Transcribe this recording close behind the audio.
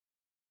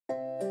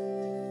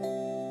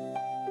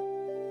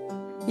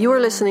You are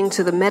listening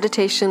to the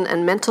Meditation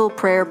and Mental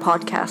Prayer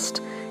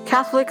Podcast,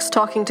 Catholics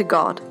Talking to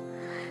God.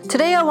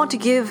 Today I want to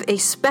give a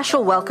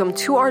special welcome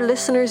to our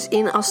listeners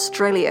in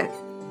Australia.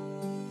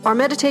 Our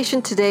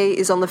meditation today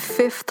is on the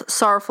fifth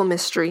sorrowful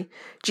mystery,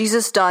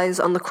 Jesus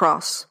dies on the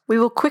cross. We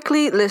will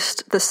quickly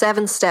list the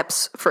 7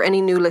 steps for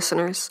any new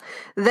listeners.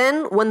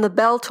 Then, when the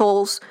bell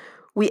tolls,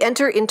 we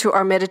enter into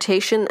our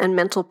meditation and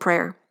mental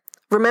prayer.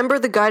 Remember,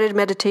 the guided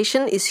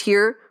meditation is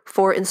here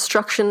for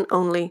instruction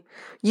only.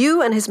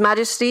 You and His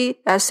Majesty,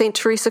 as St.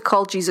 Teresa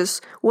called Jesus,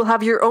 will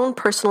have your own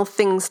personal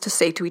things to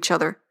say to each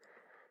other.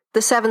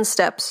 The 7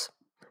 steps.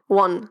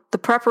 1. The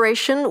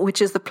preparation,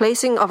 which is the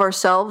placing of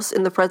ourselves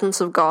in the presence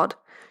of God.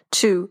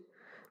 2.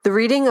 The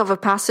reading of a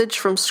passage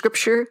from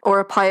Scripture or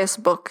a pious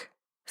book.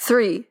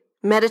 3.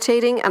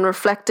 Meditating and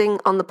reflecting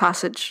on the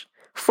passage.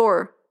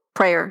 4.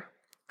 Prayer.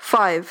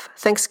 5.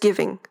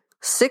 Thanksgiving.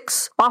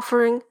 6.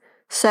 Offering.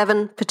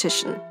 7.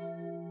 Petition.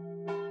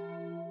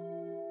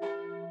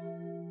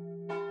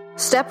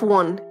 Step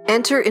 1.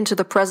 Enter into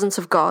the presence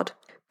of God.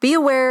 Be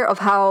aware of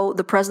how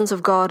the presence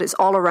of God is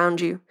all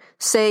around you.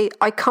 Say,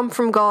 I come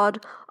from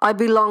God, I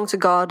belong to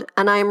God,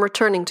 and I am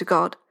returning to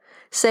God.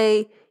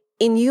 Say,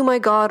 in you, my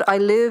God, I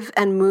live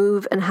and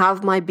move and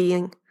have my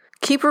being.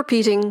 Keep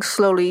repeating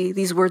slowly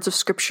these words of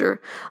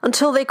Scripture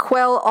until they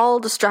quell all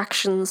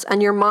distractions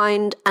and your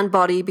mind and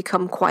body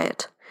become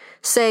quiet.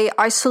 Say,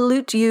 I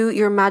salute you,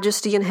 your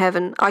Majesty in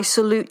heaven. I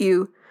salute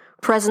you,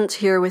 present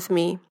here with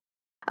me.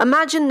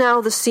 Imagine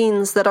now the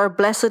scenes that our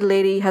Blessed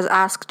Lady has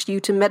asked you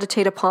to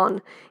meditate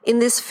upon in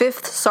this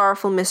fifth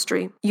sorrowful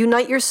mystery.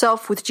 Unite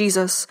yourself with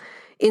Jesus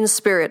in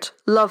spirit,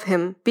 love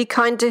Him, be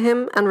kind to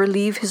Him, and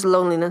relieve His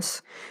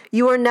loneliness.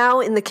 You are now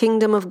in the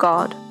kingdom of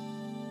God.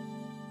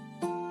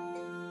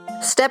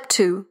 Step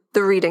 2.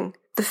 The reading,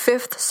 the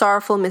fifth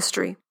sorrowful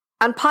mystery.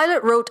 And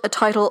Pilate wrote a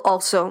title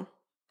also,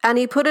 and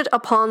he put it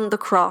upon the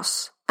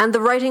cross, and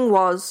the writing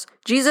was,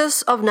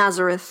 Jesus of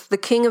Nazareth, the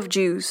King of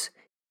Jews.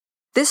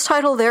 This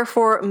title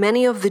therefore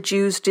many of the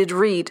Jews did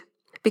read,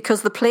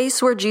 because the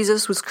place where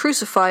Jesus was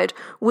crucified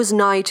was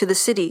nigh to the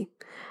city,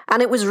 and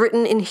it was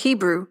written in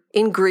Hebrew,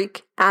 in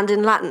Greek, and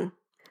in Latin.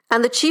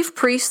 And the chief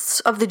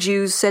priests of the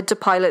Jews said to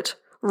Pilate,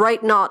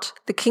 Write not,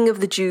 the King of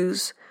the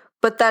Jews,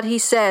 but that he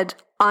said,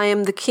 I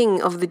am the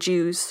King of the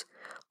Jews.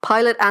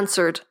 Pilate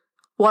answered,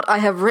 What I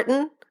have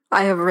written,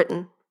 I have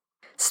written.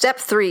 Step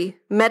 3.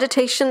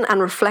 Meditation and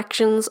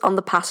reflections on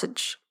the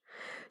passage.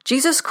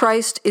 Jesus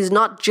Christ is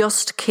not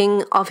just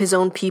King of His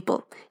own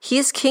people. He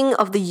is King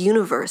of the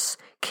universe,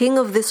 King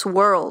of this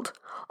world.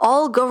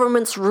 All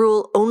governments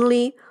rule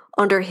only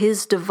under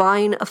His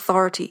divine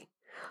authority.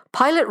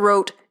 Pilate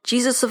wrote,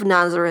 Jesus of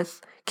Nazareth,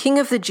 King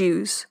of the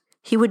Jews.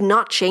 He would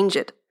not change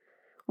it.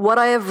 What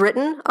I have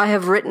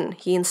written,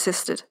 he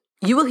insisted.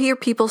 You will hear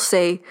people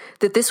say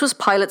that this was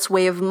Pilate's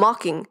way of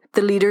mocking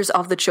the leaders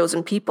of the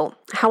chosen people.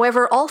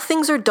 However, all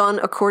things are done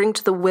according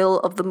to the will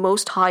of the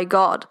Most High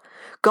God.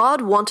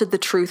 God wanted the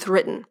truth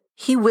written.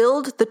 He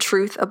willed the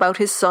truth about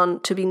His Son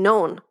to be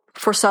known,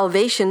 for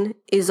salvation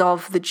is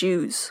of the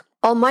Jews.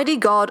 Almighty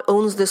God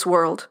owns this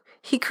world.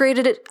 He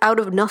created it out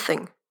of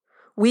nothing.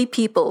 We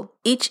people,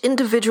 each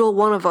individual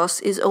one of us,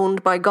 is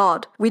owned by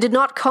God. We did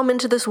not come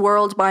into this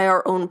world by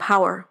our own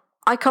power.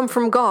 I come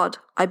from God.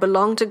 I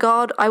belong to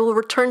God. I will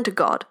return to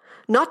God.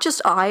 Not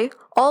just I,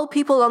 all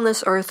people on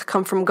this earth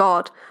come from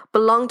God,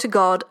 belong to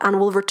God, and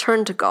will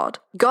return to God.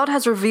 God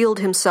has revealed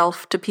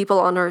Himself to people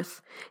on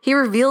earth. He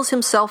reveals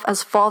Himself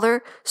as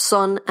Father,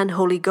 Son, and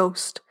Holy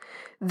Ghost.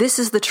 This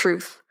is the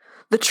truth.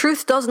 The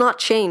truth does not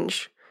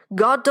change.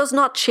 God does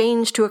not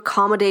change to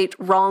accommodate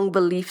wrong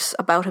beliefs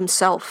about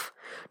Himself.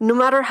 No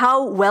matter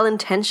how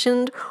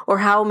well-intentioned or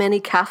how many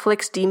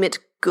Catholics deem it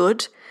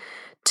good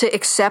to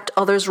accept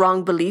others'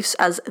 wrong beliefs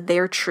as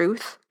their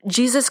truth,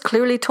 Jesus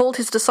clearly told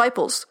His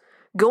disciples,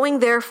 Going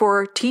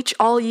therefore, teach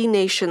all ye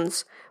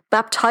nations,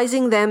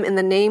 baptizing them in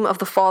the name of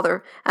the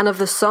Father, and of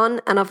the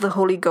Son, and of the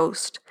Holy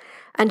Ghost.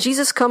 And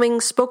Jesus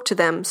coming spoke to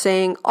them,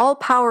 saying, All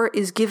power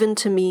is given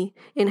to me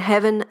in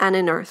heaven and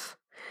in earth.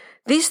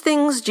 These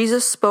things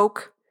Jesus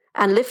spoke,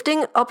 and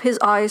lifting up His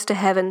eyes to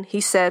heaven,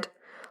 He said,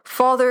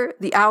 Father,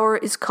 the hour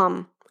is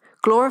come.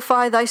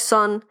 Glorify Thy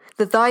Son,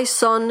 that Thy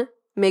Son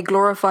may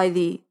glorify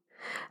Thee,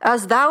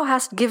 as Thou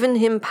hast given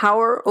Him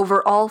power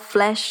over all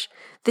flesh,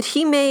 that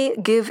He may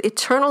give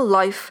eternal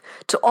life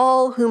to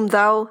all whom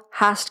Thou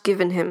hast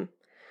given Him.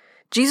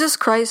 Jesus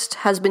Christ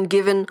has been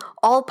given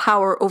all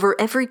power over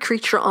every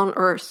creature on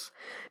earth.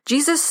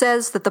 Jesus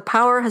says that the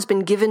power has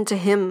been given to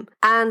Him,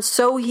 and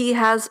so He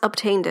has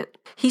obtained it.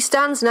 He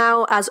stands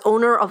now as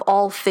owner of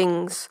all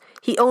things.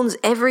 He owns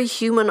every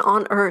human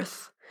on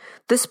earth.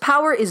 This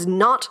power is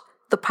not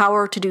the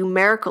power to do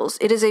miracles.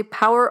 It is a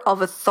power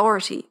of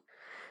authority.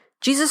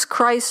 Jesus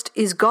Christ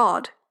is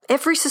God.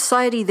 Every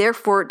society,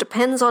 therefore,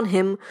 depends on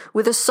Him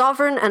with a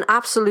sovereign and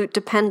absolute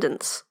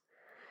dependence.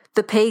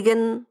 The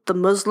pagan, the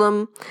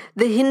Muslim,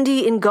 the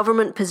Hindi in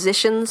government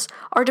positions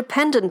are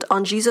dependent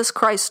on Jesus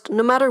Christ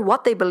no matter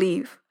what they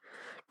believe.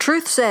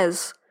 Truth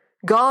says,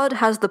 God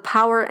has the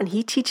power and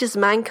He teaches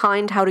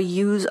mankind how to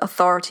use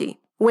authority.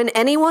 When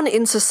anyone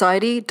in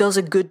society does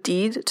a good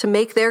deed to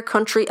make their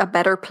country a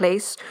better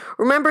place,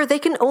 remember they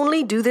can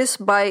only do this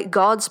by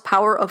God's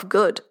power of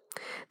good.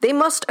 They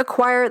must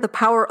acquire the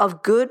power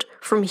of good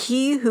from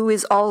He who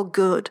is all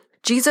good.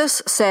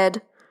 Jesus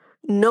said,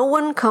 "No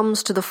one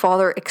comes to the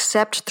Father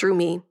except through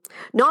me."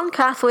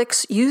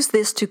 Non-Catholics use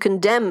this to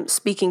condemn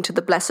speaking to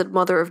the Blessed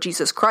Mother of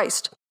Jesus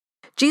Christ.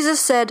 Jesus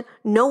said,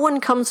 "No one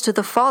comes to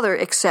the Father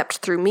except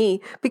through me,"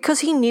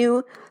 because he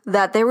knew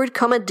that there would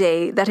come a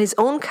day that his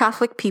own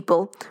Catholic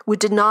people would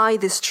deny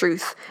this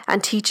truth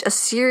and teach a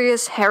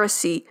serious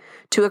heresy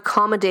to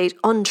accommodate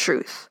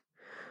untruth.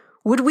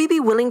 Would we be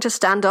willing to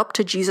stand up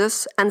to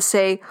Jesus and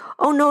say,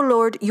 "Oh no,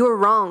 Lord, you are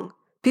wrong.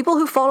 People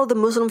who follow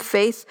the Muslim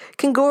faith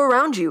can go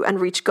around you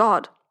and reach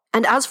God.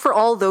 And as for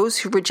all those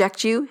who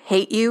reject you,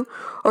 hate you,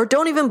 or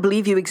don't even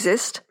believe you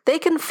exist, they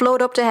can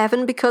float up to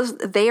heaven because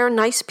they are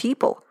nice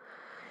people."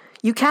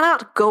 You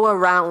cannot go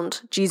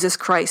around Jesus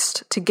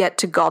Christ to get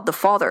to God the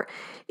Father.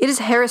 It is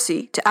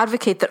heresy to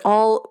advocate that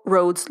all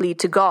roads lead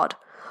to God.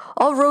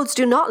 All roads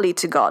do not lead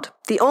to God.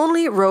 The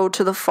only road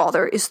to the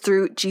Father is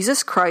through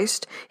Jesus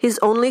Christ, His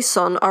only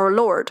Son, our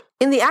Lord.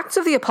 In the Acts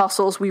of the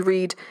Apostles we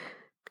read,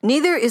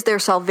 "Neither is there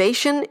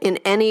salvation in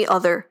any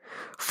other,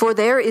 for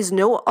there is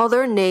no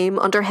other name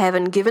under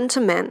heaven given to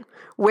men,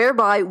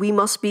 whereby we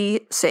must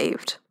be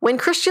saved." When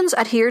Christians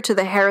adhere to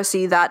the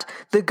heresy that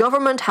the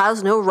government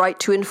has no right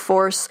to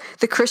enforce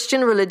the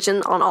Christian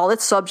religion on all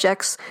its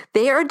subjects,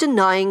 they are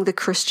denying the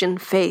Christian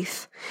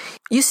faith.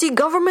 You see,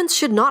 governments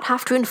should not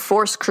have to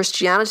enforce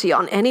Christianity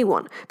on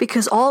anyone,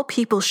 because all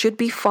people should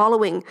be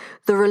following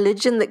the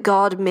religion that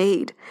God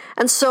made.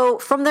 And so,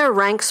 from their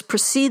ranks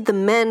proceed the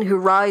men who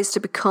rise to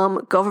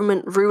become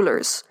government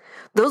rulers.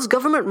 Those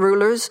government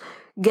rulers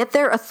get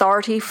their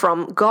authority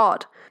from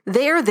God.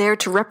 They are there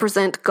to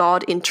represent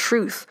God in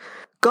truth.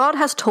 God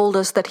has told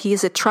us that He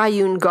is a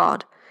triune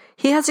God.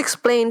 He has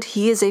explained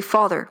He is a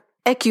Father.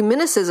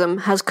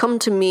 Ecumenicism has come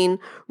to mean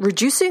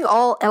reducing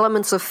all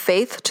elements of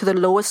faith to the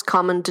lowest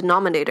common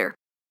denominator.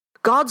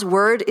 God's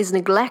word is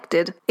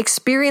neglected,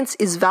 experience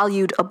is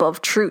valued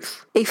above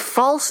truth. A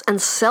false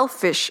and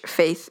selfish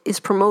faith is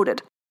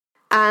promoted,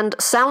 and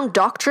sound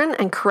doctrine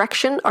and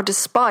correction are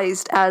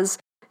despised as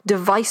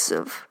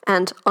divisive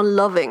and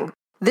unloving.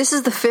 This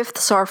is the fifth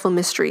sorrowful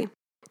mystery.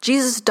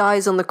 Jesus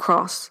dies on the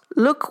cross.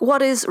 Look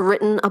what is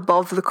written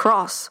above the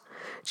cross.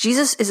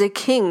 Jesus is a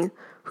king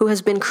who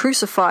has been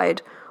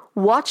crucified.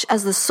 Watch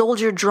as the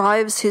soldier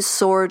drives his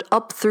sword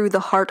up through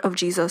the heart of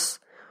Jesus.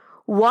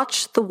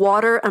 Watch the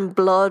water and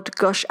blood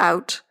gush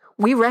out.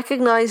 We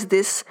recognize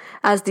this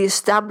as the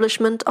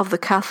establishment of the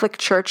Catholic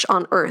Church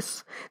on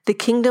earth, the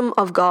kingdom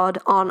of God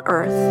on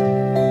earth.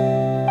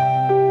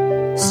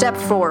 Step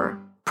 4.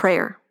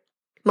 Prayer.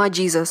 My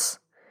Jesus,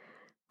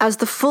 as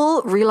the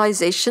full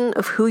realization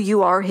of who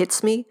you are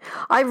hits me,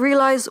 I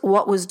realize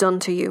what was done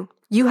to you.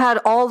 You had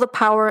all the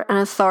power and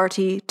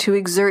authority to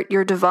exert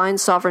your divine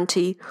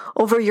sovereignty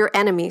over your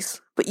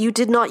enemies, but you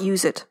did not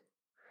use it.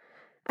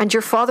 And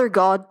your Father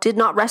God did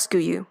not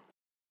rescue you.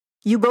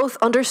 You both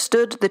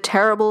understood the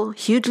terrible,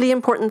 hugely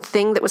important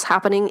thing that was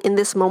happening in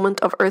this moment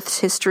of Earth's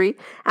history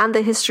and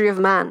the history of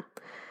man.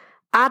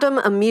 Adam,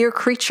 a mere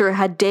creature,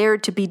 had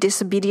dared to be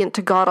disobedient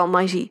to God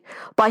Almighty.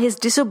 By his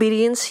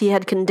disobedience, he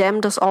had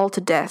condemned us all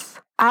to death.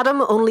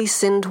 Adam only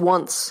sinned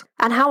once.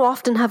 And how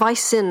often have I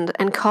sinned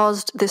and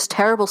caused this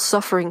terrible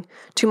suffering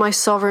to my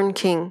sovereign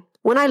King?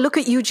 When I look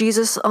at you,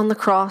 Jesus, on the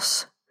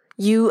cross,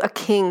 you, a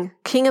king,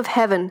 king of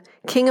heaven,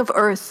 king of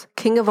earth,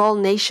 king of all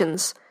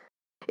nations.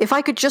 If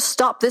I could just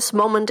stop this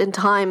moment in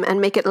time and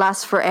make it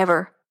last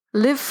forever,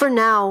 live for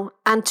now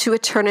and to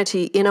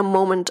eternity in a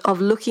moment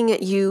of looking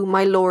at you,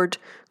 my Lord,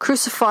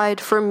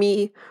 crucified for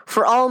me,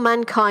 for all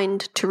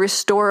mankind, to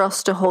restore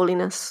us to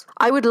holiness.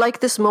 I would like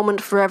this moment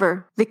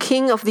forever, the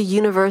King of the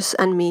universe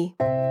and me.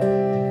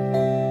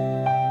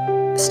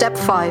 Step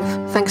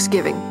 5.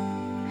 Thanksgiving.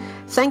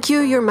 Thank you,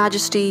 Your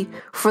Majesty,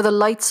 for the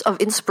lights of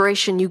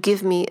inspiration you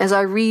give me as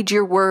I read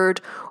your word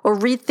or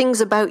read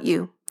things about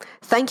you.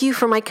 Thank you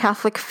for my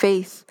Catholic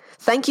faith.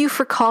 Thank you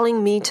for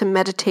calling me to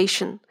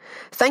meditation.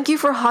 Thank you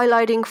for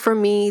highlighting for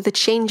me the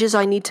changes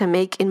I need to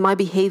make in my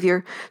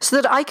behavior so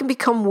that I can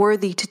become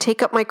worthy to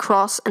take up my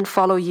cross and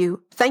follow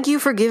you. Thank you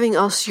for giving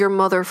us your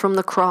mother from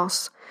the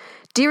cross.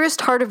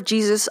 Dearest heart of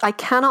Jesus, I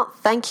cannot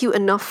thank you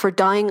enough for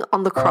dying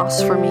on the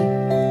cross for me.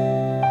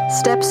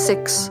 Step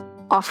 6.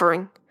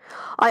 Offering.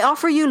 I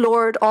offer you,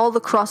 Lord, all the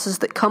crosses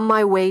that come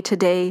my way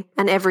today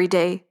and every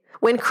day.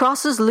 When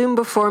crosses loom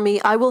before me,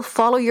 I will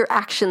follow your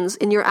actions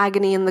in your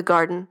agony in the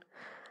garden.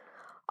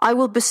 I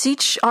will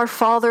beseech our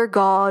Father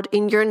God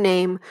in your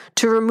name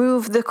to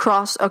remove the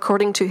cross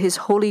according to his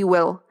holy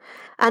will.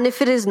 And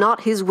if it is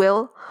not his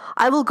will,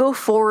 I will go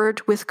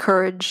forward with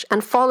courage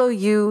and follow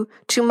you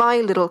to my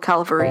little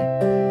Calvary.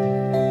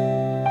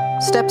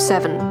 Step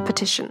 7.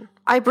 Petition.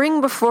 I bring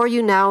before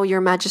you now,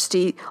 Your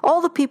Majesty,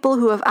 all the people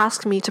who have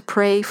asked me to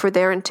pray for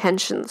their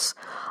intentions.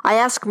 I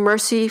ask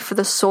mercy for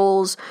the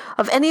souls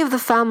of any of the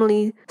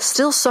family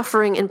still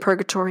suffering in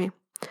purgatory.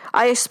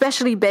 I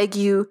especially beg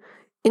you,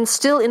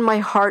 instill in my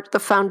heart the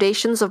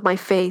foundations of my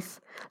faith.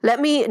 Let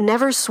me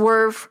never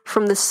swerve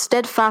from the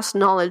steadfast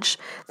knowledge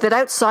that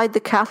outside the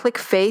Catholic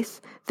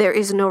faith there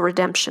is no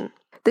redemption.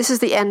 This is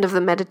the end of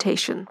the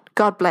meditation.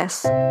 God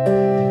bless.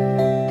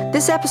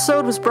 This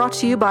episode was brought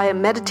to you by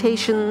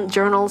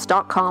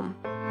meditationjournals.com.